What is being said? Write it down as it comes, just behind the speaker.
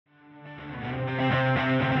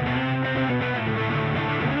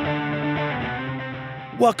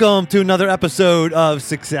Welcome to another episode of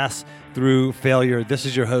Success Through Failure. This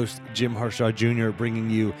is your host, Jim Harshaw Jr.,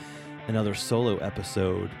 bringing you another solo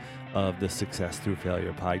episode of the Success Through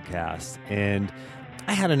Failure podcast. And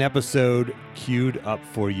I had an episode queued up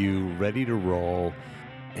for you, ready to roll.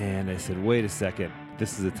 And I said, wait a second,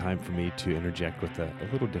 this is a time for me to interject with a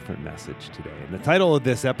little different message today. And the title of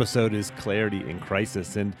this episode is Clarity in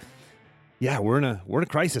Crisis. And yeah, we're in a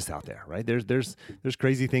crisis out there, right? There's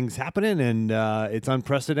crazy things happening, and it's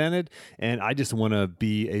unprecedented. And I just want to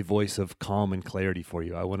be a voice of calm and clarity for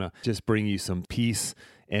you. I want to just bring you some peace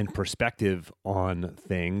and perspective on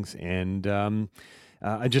things. And I'm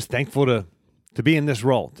just thankful to be in this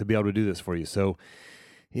role, to be able to do this for you. So,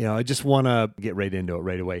 I just want to get right into it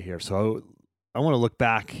right away here. So I want to look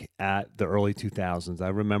back at the early 2000s. I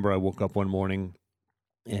remember I woke up one morning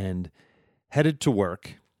and headed to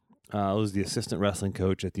work. I was the assistant wrestling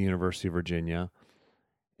coach at the University of Virginia,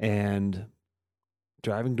 and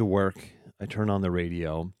driving to work, I turned on the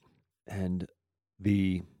radio, and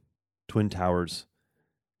the Twin Towers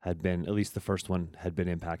had been, at least the first one, had been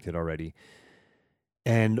impacted already.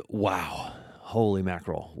 And wow, holy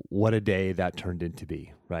mackerel, what a day that turned into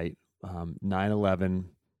be, right? 9/11,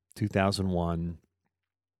 2001,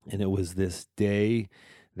 and it was this day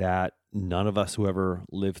that none of us who ever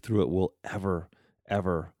lived through it will ever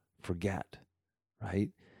forget,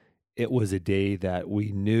 right? It was a day that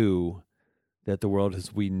we knew that the world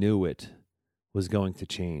as we knew it was going to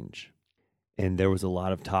change. And there was a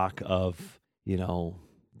lot of talk of, a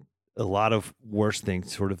lot of worse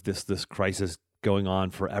things, sort of this crisis going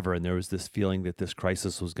on forever. And there was this feeling that this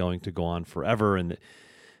crisis was going to go on forever, and that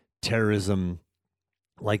terrorism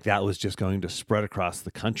like that was just going to spread across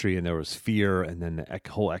the country. And there was fear, and then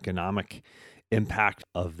the whole economic impact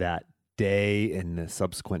of that day and the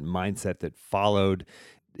subsequent mindset that followed.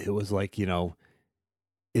 It was like,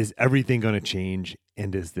 is everything going to change,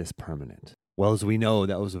 and is this permanent? Well, as we know,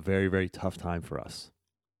 that was a very, very tough time for us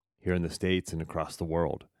here in the States and across the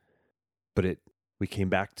world. But we came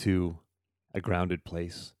back to a grounded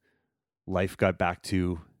place. Life got back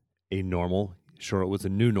to a normal. Sure, it was a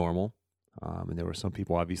new normal. And there were some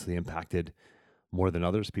people obviously impacted more than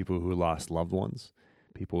others, people who lost loved ones,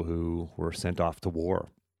 people who were sent off to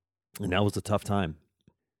war. And that was a tough time.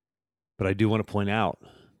 But I do want to point out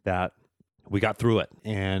that we got through it.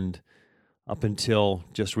 And up until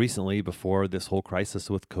just recently, before this whole crisis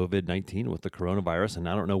with COVID-19, with the coronavirus, and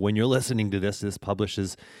I don't know when you're listening to this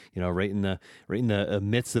publishes, right in the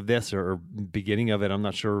midst of this or beginning of it. I'm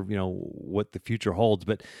not sure, what the future holds,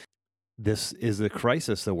 but this is a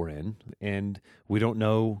crisis that we're in, and we don't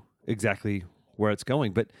know exactly where it's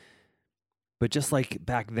going. But just like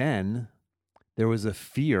back then, there was a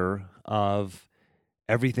fear of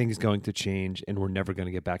everything's going to change and we're never going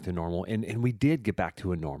to get back to normal. And we did get back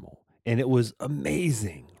to a normal. And it was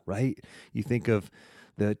amazing, right? You think of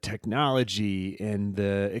the technology and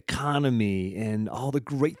the economy and all the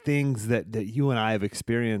great things that you and I have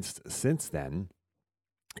experienced since then.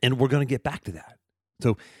 And we're going to get back to that.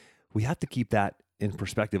 So we have to keep that in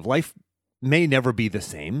perspective. Life may never be the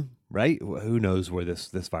same, right? Who knows where this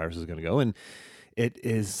virus is going to go. And it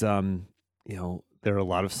is... there are a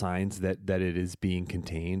lot of signs that it is being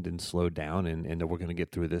contained and slowed down, and that we're going to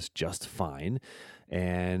get through this just fine.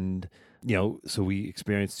 And, so we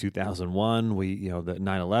experienced 2001, the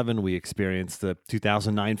 9/11, we experienced the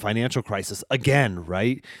 2009 financial crisis again,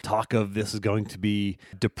 right? Talk of this is going to be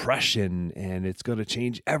depression and it's going to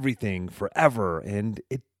change everything forever. And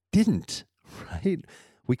it didn't, right?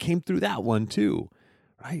 We came through that one too,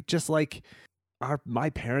 right? Just like my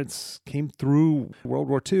parents came through World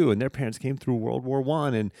War II, and their parents came through World War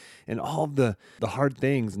I, and all of the hard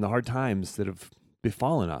things and the hard times that have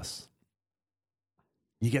befallen us.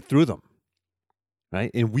 You get through them, right?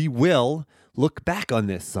 And we will look back on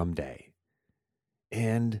this someday,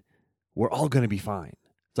 and we're all going to be fine.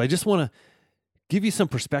 So I just want to give you some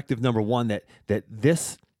perspective. Number one, that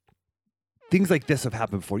things like this have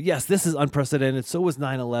happened before. Yes, this is unprecedented. So was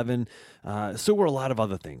 9/11. So were a lot of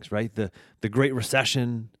other things, right? The Great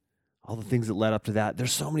Recession, all the things that led up to that.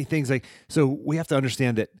 There's so many things. So we have to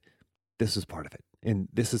understand that this is part of it, and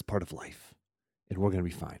this is part of life, and we're going to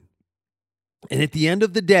be fine. And at the end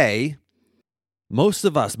of the day, most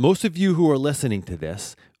of you who are listening to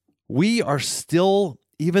this, we are still,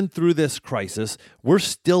 even through this crisis, we're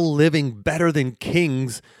still living better than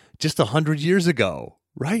kings just 100 years ago,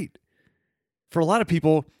 right? For a lot of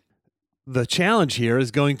people, the challenge here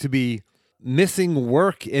is going to be missing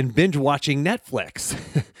work and binge watching Netflix,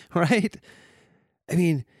 right? I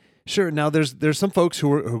mean, sure. Now there's some folks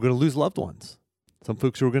who are going to lose loved ones, some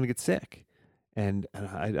folks who are going to get sick, and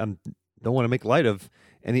I'm don't want to make light of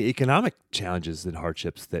any economic challenges and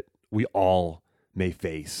hardships that we all may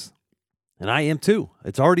face. And I am too.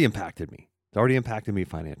 It's already impacted me. It's already impacted me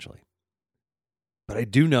financially. But I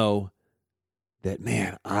do know that,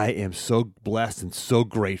 man, I am so blessed and so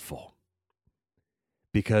grateful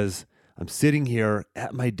because I'm sitting here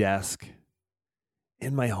at my desk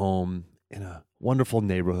in my home in a wonderful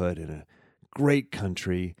neighborhood in a great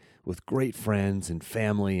country with great friends and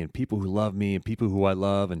family and people who love me and people who I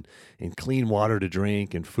love and clean water to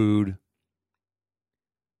drink and food.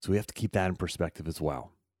 So we have to keep that in perspective as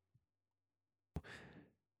well.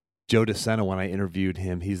 Joe DeSena, when I interviewed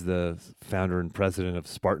him, he's the founder and president of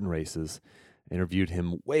Spartan Races. I interviewed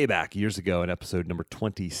him way back years ago in episode number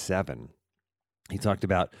 27. He talked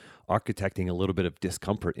about architecting a little bit of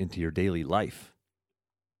discomfort into your daily life.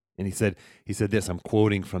 And he said this, I'm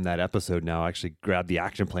quoting from that episode now. I actually grabbed the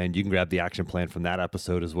action plan. You can grab the action plan from that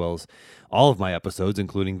episode as well as all of my episodes,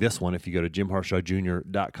 including this one. If you go to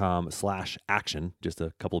jimharshawjr.com/action, just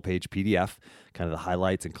a couple of page PDF, kind of the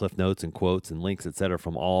highlights and cliff notes and quotes and links, etc.,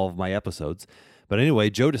 from all of my episodes. But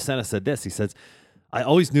anyway, Joe DeSena said this. He says, I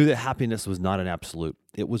always knew that happiness was not an absolute.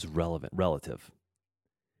 It was relative.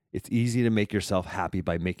 It's easy to make yourself happy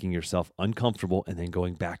by making yourself uncomfortable and then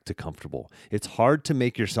going back to comfortable. It's hard to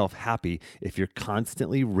make yourself happy if you're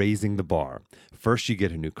constantly raising the bar. First, you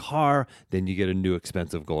get a new car, then you get a new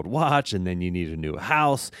expensive gold watch, and then you need a new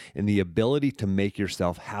house, and the ability to make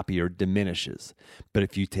yourself happier diminishes. But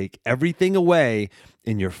if you take everything away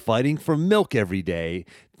and you're fighting for milk every day,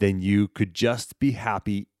 then you could just be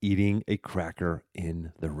happy eating a cracker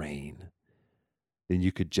in the rain. Then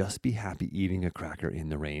you could just be happy eating a cracker in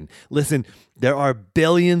the rain. Listen, there are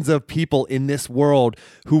billions of people in this world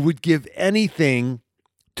who would give anything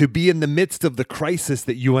to be in the midst of the crisis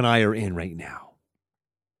that you and I are in right now.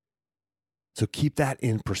 So keep that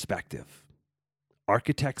in perspective.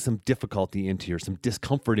 Architect some difficulty some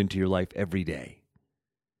discomfort into your life every day.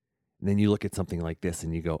 And then you look at something like this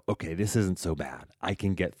and you go, okay, this isn't so bad. I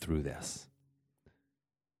can get through this.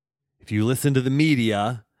 If you listen to the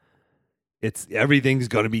media, everything's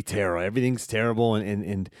going to be terrible. Everything's terrible.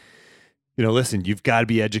 And listen, you've got to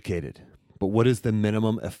be educated. But what is the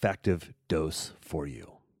minimum effective dose for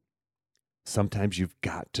you? Sometimes you've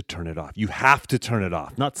got to turn it off. You have to turn it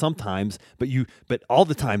off. Not sometimes, but all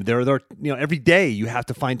the time. Every day you have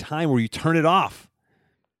to find time where you turn it off.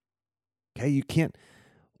 Okay, you can't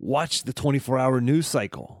watch the 24-hour news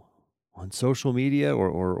cycle on social media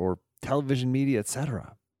or television media,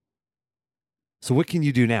 etc. So what can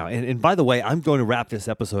you do now? And by the way, I'm going to wrap this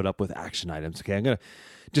episode up with action items. Okay, I'm going to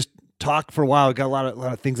just talk for a while. I've got a lot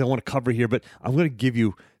of things I want to cover here, but I'm going to give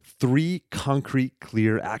you 3 concrete,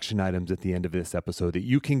 clear action items at the end of this episode that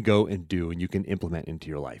you can go and do and you can implement into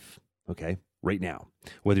your life. Okay, right now.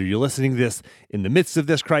 Whether you're listening to this in the midst of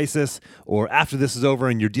this crisis or after this is over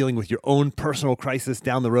and you're dealing with your own personal crisis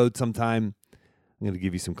down the road sometime, I'm going to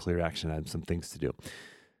give you some clear action items, some things to do.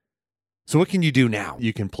 So what can you do now?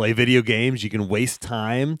 You can play video games. You can waste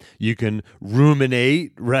time. You can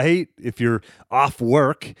ruminate, right? If you're off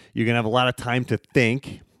work, you're going to have a lot of time to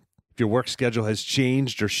think. If your work schedule has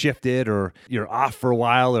changed or shifted or you're off for a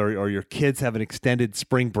while or your kids have an extended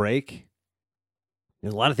spring break,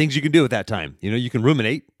 there's a lot of things you can do at that time. You can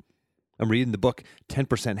ruminate. I'm reading the book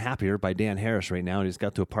 10% Happier by Dan Harris right now, and he's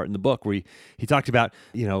got to a part in the book where he talked about,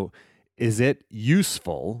 is it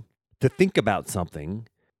useful to think about something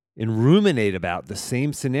and ruminate about the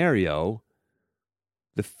same scenario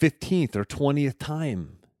the 15th or 20th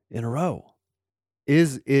time in a row?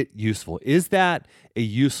 Is it useful? Is that a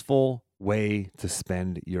useful way to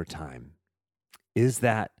spend your time? Is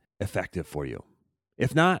that effective for you?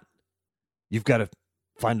 If not, you've got to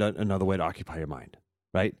find another way to occupy your mind,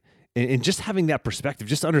 right? And just having that perspective,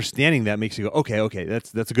 just understanding that makes you go, okay,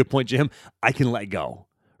 that's a good point, Jim. I can let go.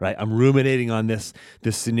 Right? I'm ruminating on this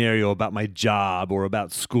scenario about my job or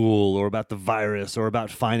about school or about the virus or about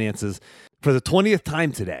finances for the 20th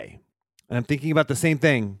time today. And I'm thinking about the same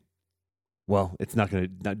thing. Well, it's not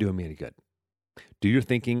doing me any good. Do your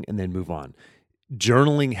thinking and then move on.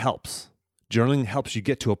 Journaling helps. Journaling helps you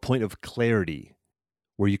get to a point of clarity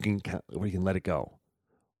where you can let it go.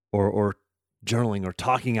 Or journaling or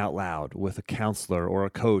talking out loud with a counselor or a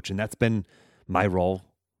coach. And that's been my role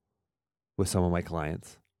with some of my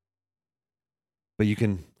clients. But you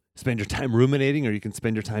can spend your time ruminating or you can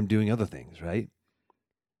spend your time doing other things, right?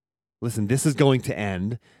 Listen, this is going to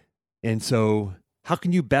end. And so how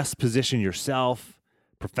can you best position yourself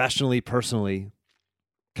professionally, personally,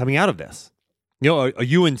 coming out of this? Are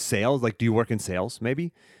you in sales? Like, do you work in sales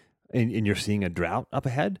maybe? And you're seeing a drought up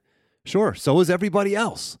ahead? Sure. So is everybody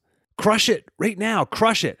else. Crush it right now.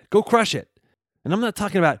 Crush it. Go crush it. And I'm not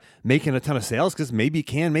talking about making a ton of sales, because maybe you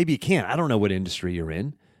can, maybe you can't. I don't know what industry you're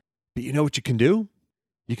in. But you know what you can do?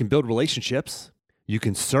 You can build relationships. You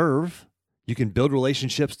can serve. You can build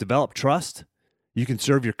relationships, develop trust. You can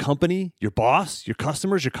serve your company, your boss, your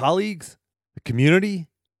customers, your colleagues, the community.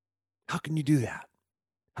 How can you do that?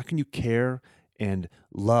 How can you care and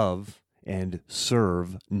love and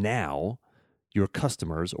serve now your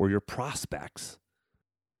customers or your prospects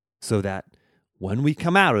so that when we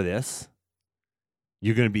come out of this,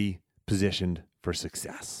 you're going to be positioned for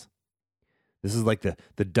success? This is like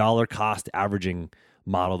the dollar cost averaging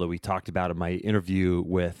model that we talked about in my interview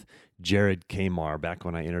with Jared Kamar back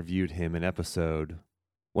when I interviewed him in episode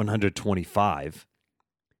 125.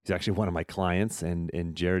 He's actually one of my clients,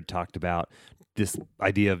 and Jared talked about this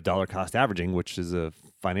idea of dollar cost averaging, which is a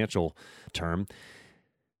financial term,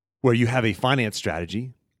 where you have a finance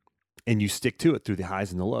strategy and you stick to it through the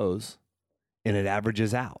highs and the lows, and it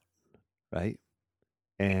averages out, right?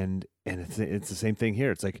 And it's the same thing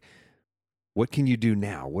here. It's like, what can you do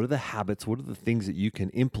now? What are the habits? What are the things that you can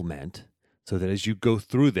implement so that as you go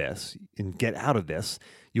through this and get out of this,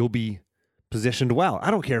 you'll be positioned well?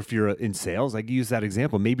 I don't care if you're in sales. I use that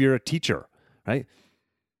example. Maybe you're a teacher, right?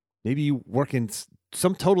 Maybe you work in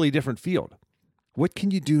some totally different field. What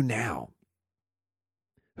can you do now?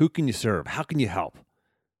 Who can you serve? How can you help?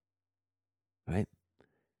 Right?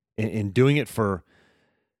 And doing it for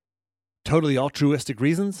totally altruistic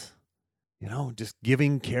reasons, just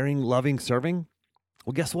giving, caring, loving, serving.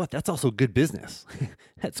 Well, guess what? That's also good business.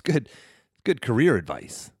 That's good career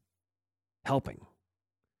advice. Helping,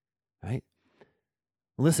 right?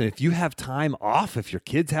 Listen, if you have time off, if your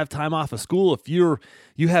kids have time off of school, if you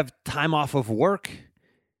have time off of work,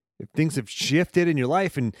 if things have shifted in your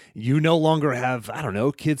life and you no longer have,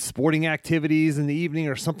 kids' sporting activities in the evening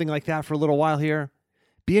or something like that for a little while here,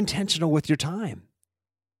 be intentional with your time.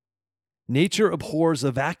 Nature abhors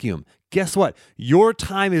a vacuum. Guess what? Your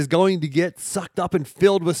time is going to get sucked up and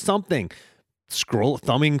filled with something.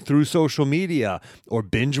 Thumbing through social media or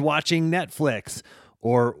binge watching Netflix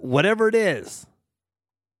or whatever it is.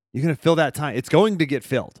 You're going to fill that time. It's going to get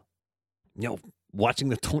filled. Watching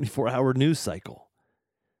the 24-hour news cycle.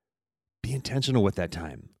 Be intentional with that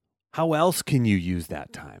time. How else can you use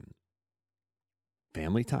that time?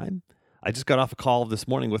 Family time? I just got off a call this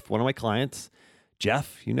morning with one of my clients,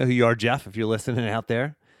 Jeff. You know who you are, Jeff, if you're listening out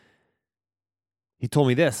there. He told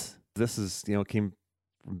me this. This is, came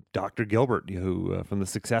from Dr. Gilbert, who from the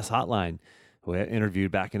Success Hotline, who I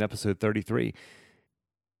interviewed back in episode 33.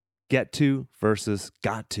 Get to versus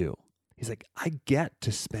got to. He's like, I get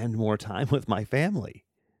to spend more time with my family.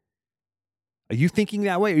 Are you thinking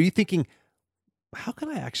that way? Are you thinking, how can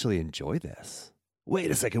I actually enjoy this?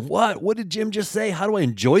 Wait a second, what? What did Jim just say? How do I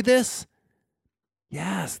enjoy this?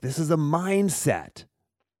 Yes, this is a mindset.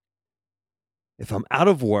 If I'm out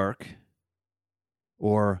of work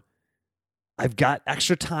or I've got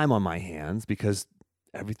extra time on my hands because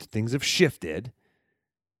things have shifted,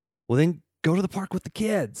 well, then go to the park with the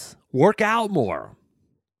kids. Work out more.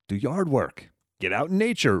 Do yard work. Get out in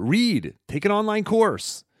nature. Read. Take an online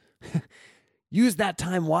course. Use that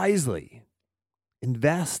time wisely.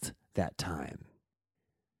 Invest that time.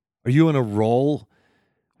 Are you in a role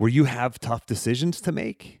where you have tough decisions to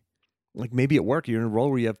make? Like maybe at work, you're in a role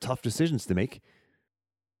where you have tough decisions to make.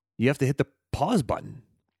 You have to hit the pause button.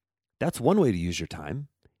 That's one way to use your time.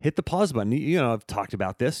 Hit the pause button. I've talked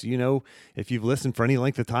about this. If you've listened for any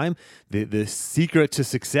length of time, the secret to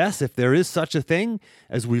success, if there is such a thing,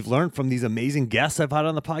 as we've learned from these amazing guests I've had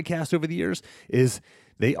on the podcast over the years, is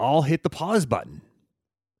they all hit the pause button.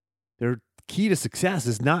 Their key to success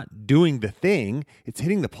is not doing the thing. It's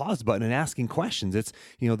hitting the pause button and asking questions. It's,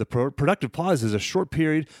 the productive pause is a short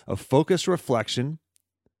period of focused reflection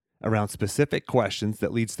around specific questions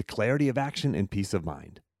that leads to clarity of action and peace of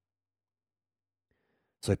mind.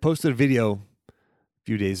 So I posted a video a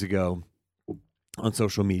few days ago on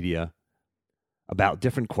social media about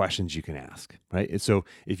different questions you can ask, right? And so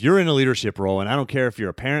if you're in a leadership role, and I don't care if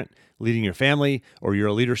you're a parent leading your family, or you're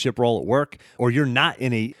a leadership role at work, or you're not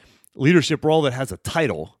in a leadership role that has a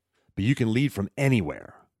title, but you can lead from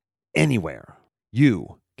anywhere. Anywhere.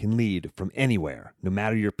 You can lead from anywhere, no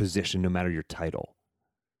matter your position, no matter your title.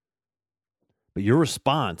 But your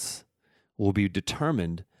response will be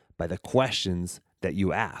determined by the questions that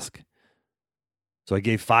you ask. So I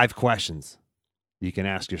gave 5 questions you can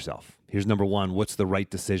ask yourself. Here's number 1. What's the right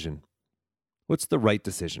decision? What's the right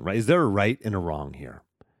decision, right? Is there a right and a wrong here,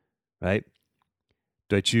 right?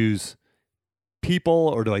 Do I choose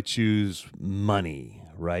people or do I choose money,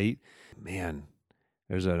 right? Man,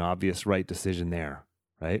 there's an obvious right decision there,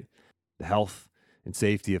 right? The health and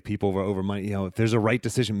safety of people over money. If there's a right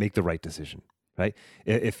decision, make the right decision, right?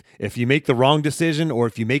 If you make the wrong decision, or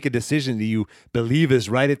if you make a decision that you believe is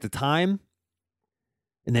right at the time,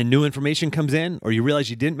 and then new information comes in, or you realize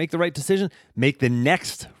you didn't make the right decision, make the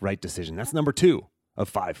next right decision. That's number 2 of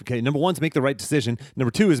 5. Okay, number 1 is make the right decision.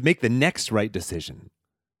 Number 2 is make the next right decision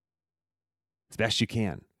as best you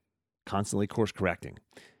can, constantly course correcting.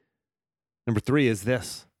 Number 3 is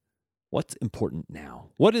this: what's important now?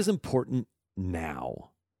 What is important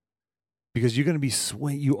now? Because you're going to be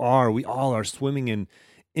we all are swimming in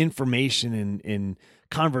information and in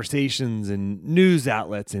conversations and news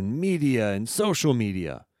outlets and media and social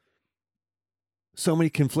media. So many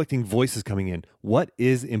conflicting voices coming in. What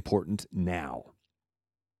is important now?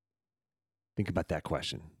 Think about that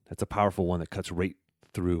question. That's a powerful one that cuts right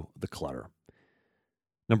through the clutter.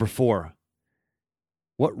 Number 4,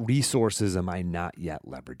 what resources am I not yet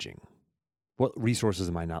leveraging? What resources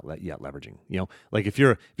am I not yet leveraging? Like if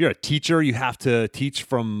you're a teacher, you have to teach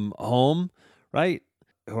from home, right?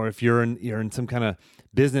 Or if you're in some kind of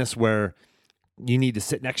business where you need to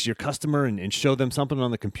sit next to your customer and show them something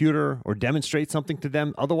on the computer or demonstrate something to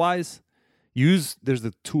them. Otherwise, there's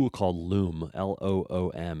a tool called Loom,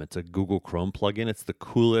 Loom. It's a Google Chrome plugin. It's the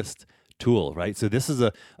coolest tool, right? So this is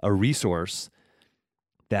a resource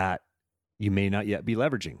that you may not yet be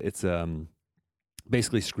leveraging. It's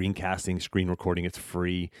basically screencasting, screen recording. It's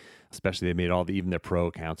free. Especially they made even their pro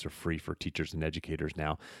accounts are free for teachers and educators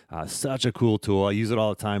now. Such a cool tool. I use it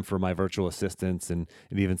all the time for my virtual assistants and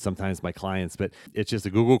even sometimes my clients. But it's just a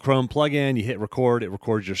Google Chrome plugin. You hit record, it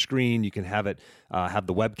records your screen. You can have it have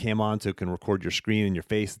the webcam on so it can record your screen and your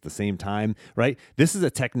face at the same time, right? This is a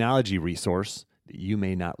technology resource that you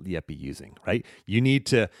may not yet be using, right? You need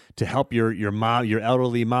to help your mom, your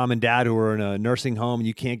elderly mom and dad who are in a nursing home and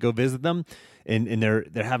you can't go visit them and they're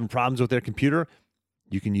having problems with their computer.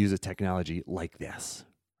 You can use a technology like this,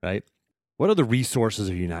 right? What other resources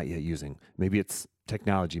are you not yet using? Maybe it's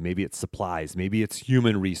technology, maybe it's supplies, maybe it's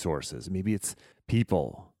human resources, maybe it's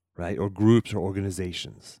people, right? Or groups or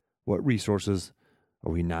organizations. What resources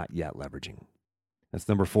are we not yet leveraging? That's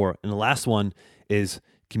number 4. And the last one is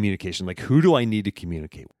communication. Like, who do I need to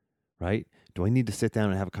communicate with, right? Do I need to sit down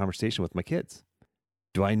and have a conversation with my kids?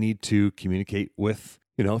 Do I need to communicate with,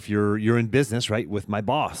 if you're in business, right, with my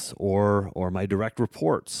boss or my direct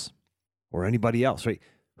reports or anybody else, right?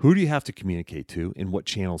 Who do you have to communicate to and what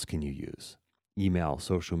channels can you use? Email,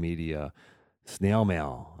 social media, snail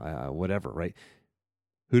mail, whatever, right?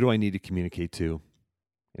 Who do I need to communicate to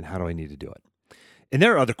and how do I need to do it? And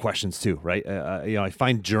there are other questions too, right? I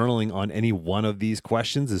find journaling on any one of these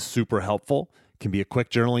questions is super helpful. It can be a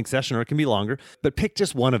quick journaling session or it can be longer, but pick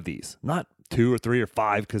just one of these, not 2 or 3 or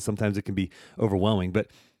 5, because sometimes it can be overwhelming. But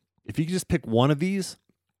if you just pick one of these,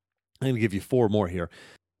 I'm going to give you 4 more here.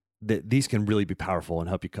 These can really be powerful and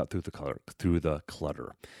help you cut through the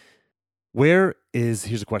clutter.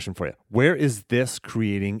 Here's a question for you. Where is this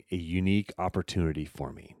creating a unique opportunity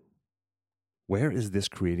for me? Where is this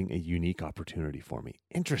creating a unique opportunity for me?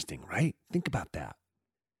 Interesting, right? Think about that.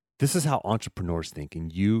 This is how entrepreneurs think,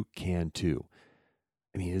 and you can too.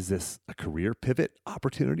 I mean, is this a career pivot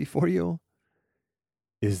opportunity for you?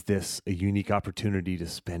 Is this a unique opportunity to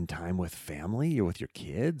spend time with family or with your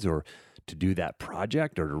kids or to do that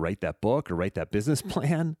project or to write that book or write that business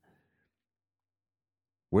plan?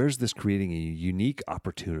 Where's this creating a unique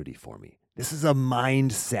opportunity for me? This is a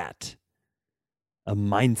mindset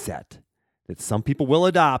that some people will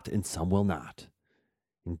adopt and some will not.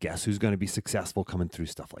 And guess who's going to be successful coming through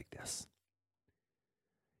stuff like this?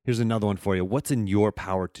 Here's another one for you. What's in your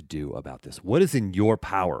power to do about this? What is in your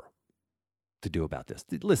power to do about this?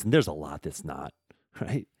 Listen, there's a lot that's not,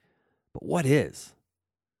 right? But what is?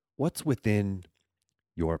 What's within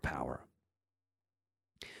your power?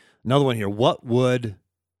 Another one here. What would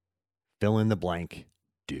fill in the blank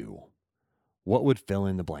do? What would fill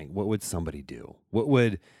in the blank? What would somebody do? What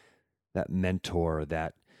would that mentor,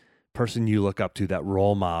 that person you look up to, that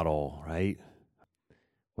role model, right?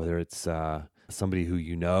 Whether it's somebody who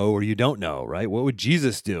you know or you don't know, right? What would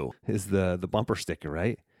Jesus do is the bumper sticker,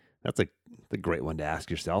 right? That's the great one to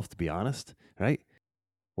ask yourself, to be honest, right?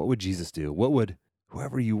 What would Jesus do? What would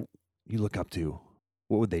whoever you look up to,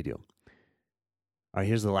 what would they do? All right,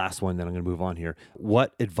 here's the last one, then I'm going to move on here.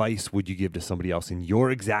 What advice would you give to somebody else in your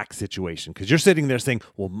exact situation? Because you're sitting there saying,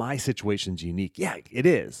 well, my situation's unique. Yeah, it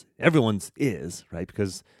is. Everyone's is, right?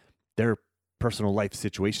 Because their personal life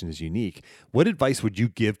situation is unique. What advice would you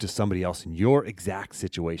give to somebody else in your exact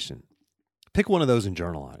situation? Pick one of those and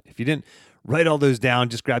journal on it. If you didn't write all those down,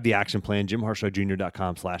 just grab the action plan,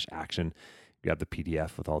 jimharshawjr.com/action. Grab the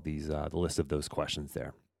PDF with all these, the list of those questions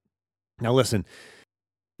there. Now listen,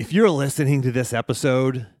 if you're listening to this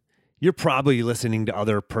episode, You're probably listening to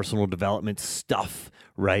other personal development stuff,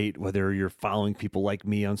 right? Whether you're following people like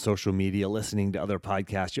me on social media, listening to other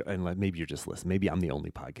podcasts, and maybe you're just listening. Maybe I'm the only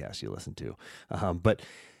podcast you listen to. But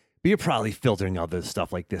you're probably filtering other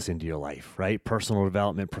stuff like this into your life, right? Personal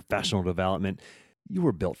development, professional development. You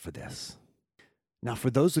were built for this. Now, for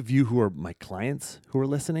those of you who are my clients who are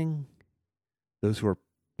listening, those who are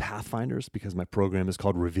pathfinders, because my program is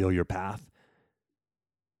called Reveal Your Path,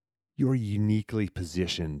 you're uniquely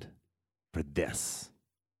positioned for this.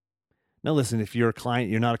 Now listen, if you're a client,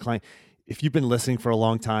 you're not a client, if you've been listening for a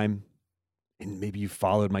long time and maybe you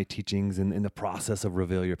followed my teachings in the process of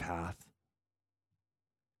Reveal Your Path,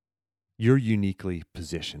 you're uniquely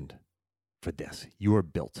positioned for this. You are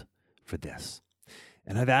built for this.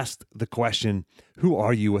 And I've asked the question, who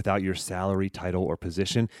are you without your salary, title, or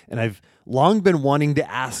position? And I've long been wanting to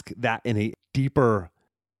ask that in a deeper,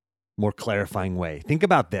 more clarifying way. Think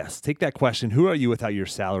about this. Take that question, who are you without your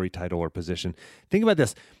salary, title, or position? Think about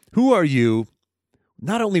this. Who are you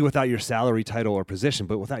not only without your salary, title, or position,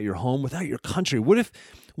 but without your home, without your country?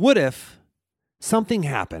 What if something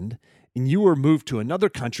happened and you were moved to another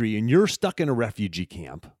country and you're stuck in a refugee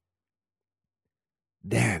camp?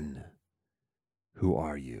 Then who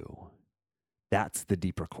are you? That's the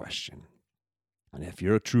deeper question. And if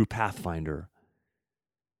you're a true pathfinder,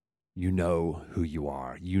 you know who you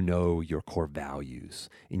are. You know your core values,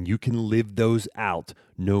 and you can live those out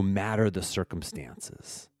no matter the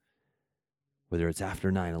circumstances. Whether it's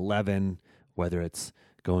after 9/11, whether it's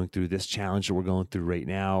going through this challenge that we're going through right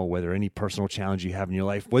now, whether any personal challenge you have in your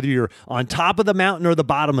life, whether you're on top of the mountain or the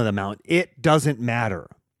bottom of the mountain, it doesn't matter.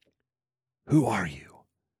 Who are you?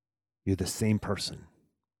 You're the same person.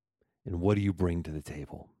 And what do you bring to the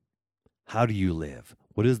table? How do you live?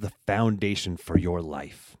 What is the foundation for your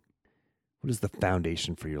life? What is the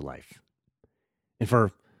foundation for your life? And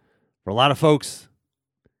for a lot of folks,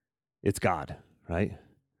 it's God, right?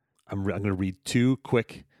 I'm going to read two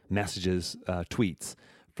quick messages, tweets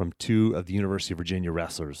from two of the University of Virginia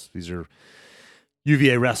wrestlers. These are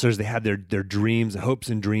UVA wrestlers. They had their dreams, hopes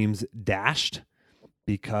and dreams dashed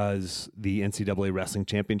because the NCAA wrestling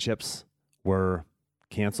championships were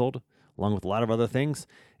canceled, along with a lot of other things.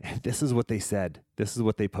 And this is what they said. This is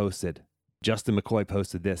what they posted. Justin McCoy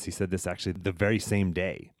posted this. He said this actually the very same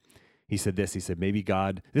day. He said this. He said, maybe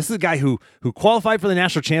God, this is a guy who qualified for the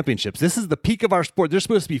national championships. This is the peak of our sport. There's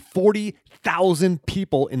supposed to be 40,000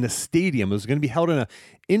 people in the stadium. It was going to be held in an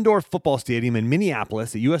indoor football stadium in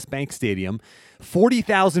Minneapolis at US Bank Stadium.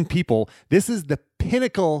 40,000 people. This is the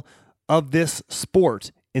pinnacle of this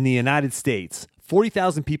sport in the United States.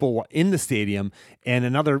 40,000 people in the stadium and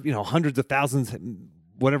another, hundreds of thousands,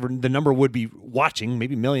 whatever the number would be watching,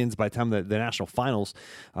 maybe millions by the time the national finals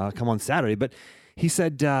come on Saturday. But he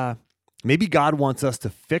said, maybe God wants us to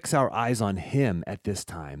fix our eyes on him at this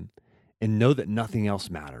time and know that nothing else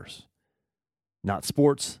matters. Not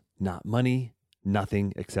sports, not money,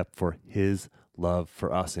 nothing except for his love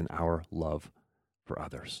for us and our love for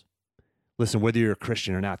others. Listen, whether you're a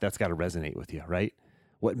Christian or not, that's got to resonate with you, right?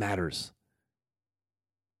 What matters?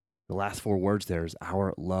 The last four words there is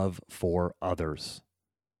our love for others.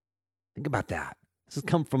 Think about that. This has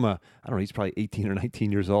come from he's probably 18 or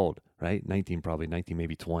 19 years old, right? 19 probably, 19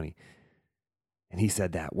 maybe 20. And he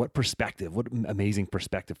said that. What perspective, what amazing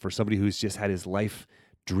perspective for somebody who's just had his life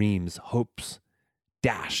dreams, hopes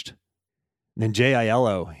dashed. And then Jay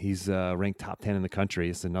Aiello, he's ranked top 10 in the country.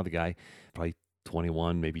 It's another guy, probably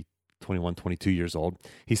 21, maybe 21, 22 years old.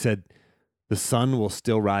 He said, the sun will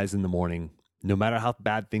still rise in the morning. No matter how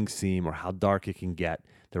bad things seem or how dark it can get,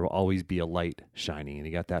 there will always be a light shining. And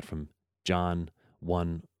he got that from John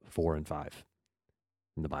 1, 4, and 5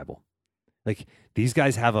 in the Bible. Like, these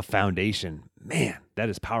guys have a foundation. Man, that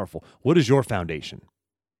is powerful. What is your foundation?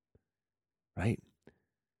 Right?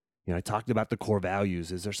 I talked about the core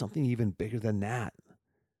values. Is there something even bigger than that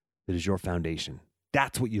is your foundation?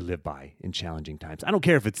 That's what you live by in challenging times. I don't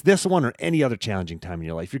care if it's this one or any other challenging time in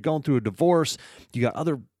your life. You're going through a divorce. You got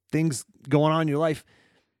other things going on in your life.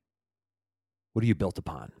 What are you built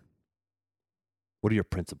upon? What are your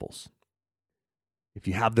principles? If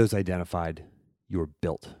you have those identified, you are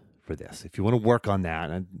built for this. If you want to work on that,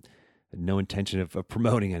 and I had no intention of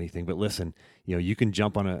promoting anything, but listen, you can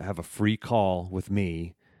jump on have a free call with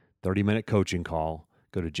me, 30-minute coaching call.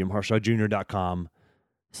 Go to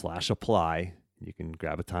jimharshawjr.com/apply. You can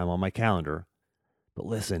grab a time on my calendar. But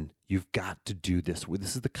listen, you've got to do this.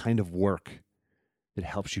 This is the kind of work that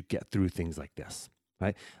helps you get through things like this,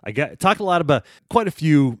 right? I talked a lot about quite a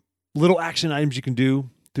few little action items you can do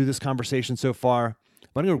through this conversation so far,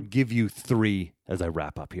 but I'm going to give you 3 as I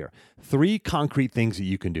wrap up here. 3 concrete things that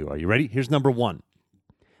you can do. Are you ready? Here's number 1.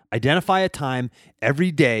 Identify a time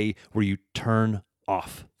every day where you turn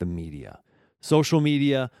off the media. Social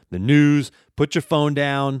media, the news, put your phone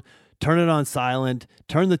down, turn it on silent,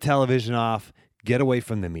 turn the television off, get away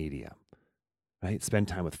from the media, right? Spend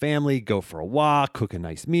time with family, go for a walk, cook a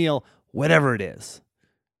nice meal, whatever it is.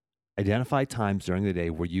 Identify times during the day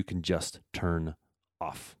where you can just turn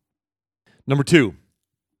off. Number 2,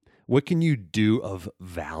 what can you do of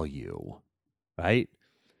value, right?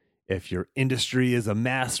 If your industry is a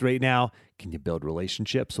mess right now, can you build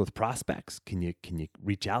relationships with prospects? Can you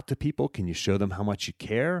reach out to people? Can you show them how much you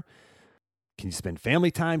care? Can you spend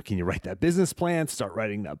family time? Can you write that business plan? Start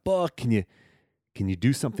writing that book? Can you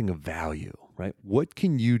do something of value, right? What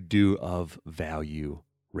can you do of value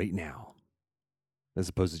right now as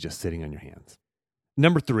opposed to just sitting on your hands?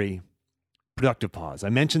 Number 3, productive pause. I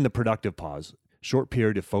mentioned the productive pause. Short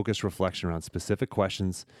period of focused reflection around specific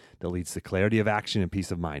questions that leads to clarity of action and peace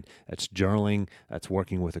of mind. That's journaling. That's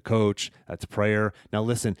working with a coach. That's prayer. Now,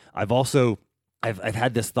 listen, I've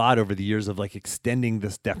had this thought over the years of like extending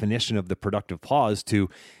this definition of the productive pause to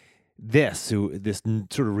this sort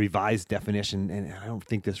of revised definition. And I don't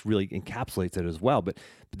think this really encapsulates it as well, but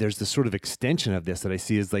there's this sort of extension of this that I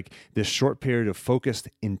see as like this short period of focused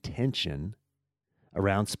intention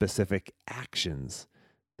around specific actions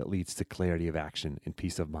that leads to clarity of action and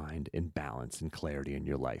peace of mind and balance and clarity in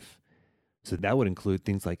your life. So that would include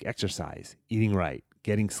things like exercise, eating right,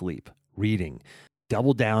 getting sleep, reading.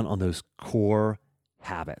 Double down on those core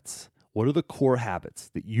habits. What are the core habits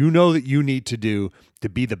that you know that you need to do to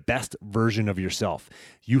be the best version of yourself?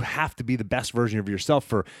 You have to be the best version of yourself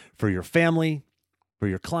for your family, for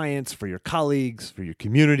your clients, for your colleagues, for your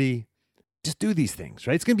community. Just do these things,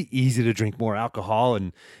 right? It's going to be easy to drink more alcohol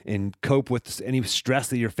and cope with any stress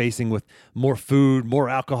that you're facing with more food, more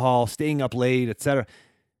alcohol, staying up late, etc.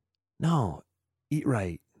 No, eat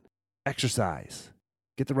right, exercise,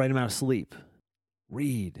 get the right amount of sleep,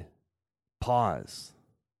 read, pause.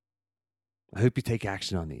 I hope you take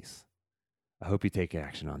action on these.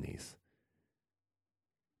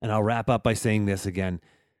 And I'll wrap up by saying this again.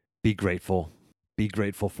 Be grateful. Be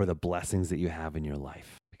grateful for the blessings that you have in your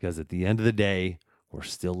life. Because at the end of the day, we're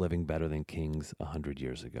still living better than kings 100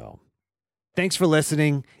 years ago. Thanks for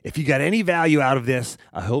listening. If you got any value out of this,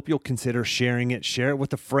 I hope you'll consider sharing it. Share it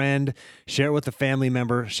with a friend. Share it with a family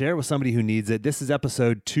member. Share it with somebody who needs it. This is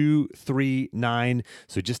episode 239.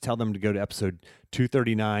 So just tell them to go to episode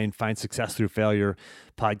 239. Find Success Through Failure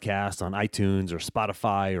podcast on iTunes or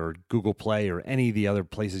Spotify or Google Play or any of the other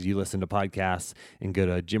places you listen to podcasts, and go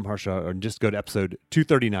to Jim Harshaw, or just go to episode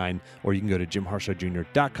 239, or you can go to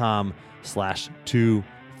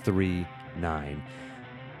jimharshawjr.com/239.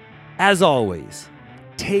 As always,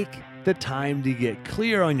 take the time to get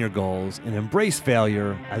clear on your goals and embrace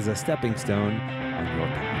failure as a stepping stone on your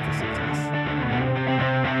path to success.